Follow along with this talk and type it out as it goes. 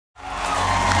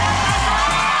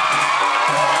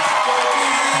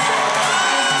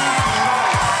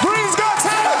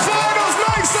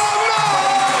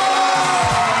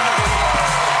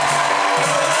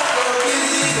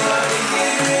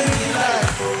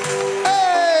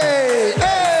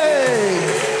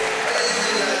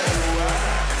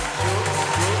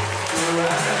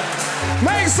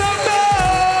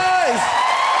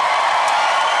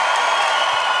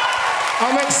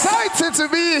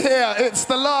Hallelujah. It's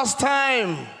the last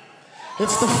time.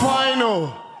 It's the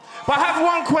final. But I have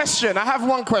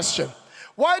one question.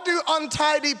 Why do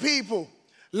untidy people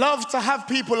love to have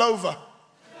people over?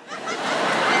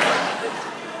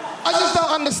 I just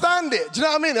don't understand it. Do you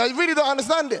know what I mean? I really don't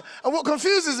understand it. And what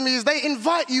confuses me is they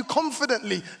invite you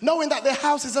confidently, knowing that their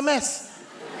house is a mess.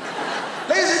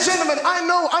 Ladies and gentlemen, I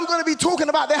know I'm going to be talking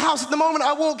about their house at the moment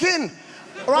I walk in.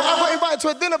 All right, I got invited to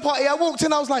a dinner party. I walked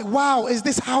in, I was like, wow, is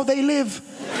this how they live?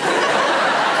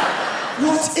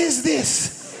 What is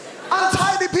this?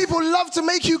 Untidy people love to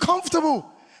make you comfortable.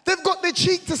 They've got the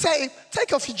cheek to say,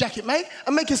 take off your jacket, mate,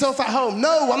 and make yourself at home.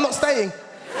 No, I'm not staying.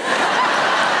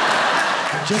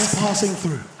 I'm just passing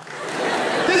through.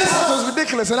 This house was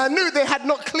ridiculous, and I knew they had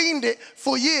not cleaned it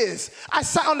for years. I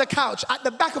sat on the couch. At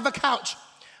the back of a couch,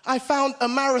 I found a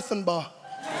marathon bar.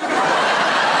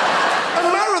 A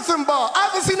marathon bar. I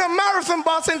haven't seen a marathon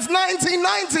bar since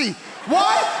 1990.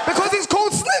 Why? Because it's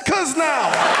called Snickers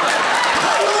now.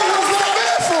 How long was that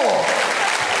there for?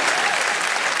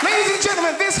 Ladies and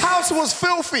gentlemen, this house was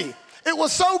filthy. It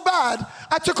was so bad,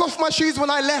 I took off my shoes when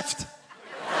I left.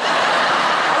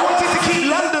 I wanted to keep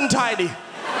London tidy.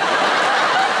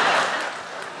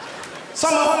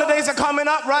 Summer holidays are coming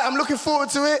up, right? I'm looking forward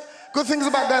to it. Good things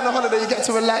about going on holiday, you get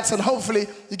to relax and hopefully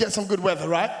you get some good weather,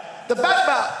 right? The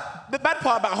bad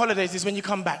part about holidays is when you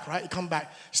come back, right? You come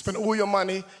back, you spend all your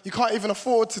money, you can't even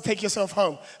afford to take yourself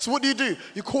home. So what do?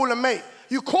 You call a mate.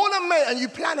 You call a mate and you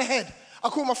plan ahead. I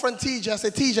called my friend TJ, I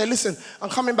said, TJ, listen, I'm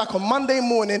coming back on Monday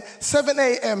morning, 7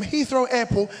 a.m., Heathrow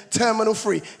Airport, Terminal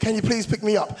 3. Can you please pick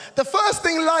me up? The first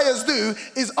thing liars do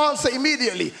is answer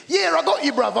immediately. Yeah, I got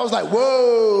you, bruv. I was like,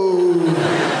 whoa,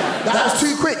 that was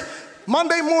too quick.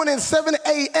 Monday morning, 7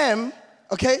 a.m.,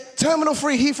 okay, Terminal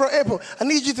 3, Heathrow Airport. I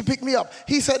need you to pick me up.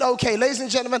 He said, okay, ladies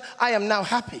and gentlemen, I am now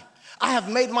happy. I have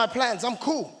made my plans. I'm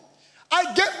cool.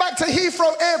 I get back to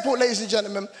Heathrow Airport, ladies and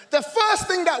gentlemen. The first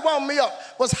thing that wound me up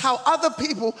was how other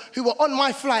people who were on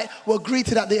my flight were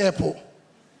greeted at the airport.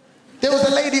 There was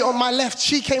a lady on my left.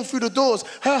 She came through the doors.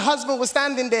 Her husband was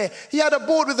standing there. He had a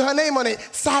board with her name on it,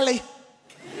 Sally.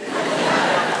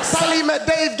 Sally met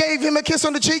Dave, gave him a kiss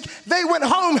on the cheek. They went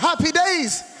home, happy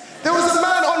days. There was a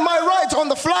man on my right on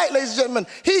the flight, ladies and gentlemen.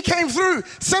 He came through.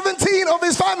 17 of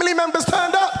his family members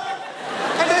turned up.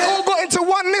 And they all got into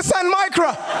one Nissan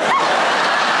Micra.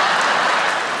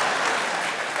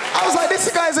 I was like, this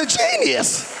guy's a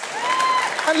genius.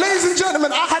 And ladies and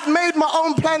gentlemen, I had made my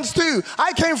own plans too.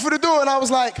 I came through the door and I was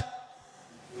like,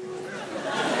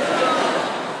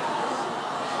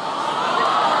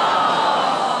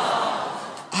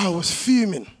 I was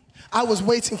fuming. I was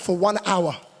waiting for 1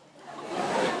 hour.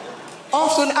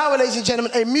 After an hour, ladies and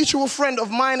gentlemen, a mutual friend of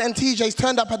mine and TJ's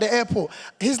turned up at the airport.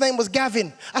 His name was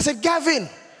Gavin. I said, Gavin,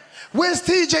 where's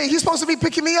TJ? He's supposed to be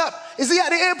picking me up. Is he at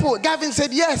the airport? Gavin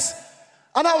said, yes.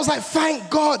 And I was like, thank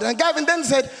God. And Gavin then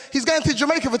said, he's going to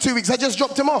Jamaica for 2 weeks. I just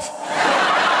dropped him off.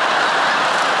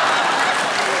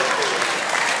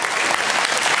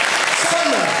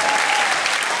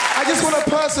 I just want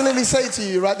to personally say to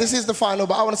you, right, this is the final,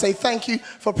 but I want to say thank you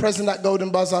for pressing that golden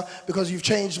buzzer because you've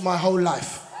changed my whole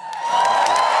life.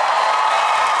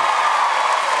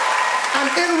 And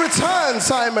in return,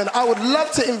 Simon, I would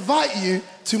love to invite you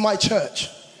to my church.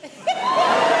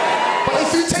 But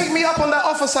if you take me up on that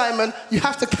offer, Simon, you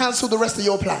have to cancel the rest of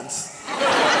your plans.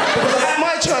 Because at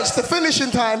my church, the finishing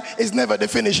time is never the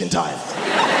finishing time.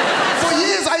 For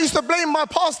years, I used to blame my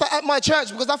pastor at my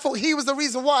church because I thought he was the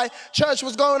reason why church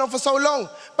was going on for so long.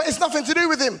 But it's nothing to do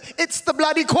with him. It's the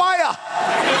bloody choir.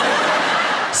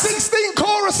 16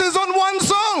 choruses on one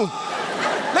song.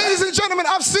 Ladies and gentlemen,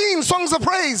 I've seen songs of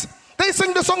praise. They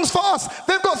sing the songs fast.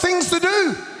 They've got things to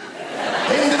do.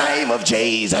 In the name of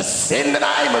Jesus, in the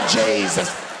name of Jesus.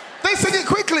 They sing it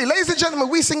quickly. Ladies and gentlemen,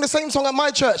 we sing the same song at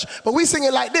my church, but we sing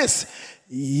it like this.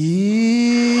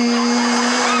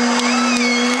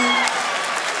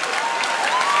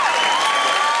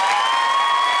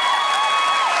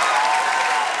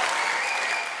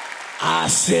 I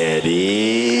said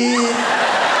it.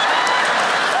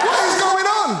 What is going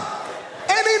on?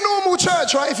 Any normal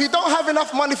church, right? If you don't have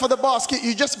enough money for the basket,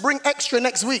 you just bring extra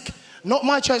next week. Not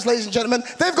my church, ladies and gentlemen.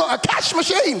 They've got a cash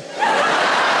machine.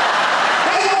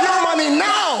 They have your money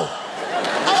now.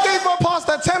 I gave my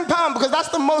pastor £10 because that's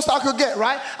the most I could get,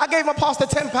 right? I gave my pastor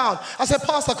 £10. I said,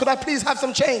 Pastor, could I please have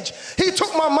some change? He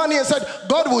took my money and said,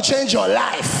 God will change your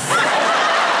life.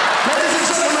 Ladies and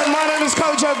gentlemen, my name is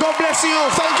Kojo. God bless you all.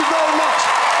 Thank you very much.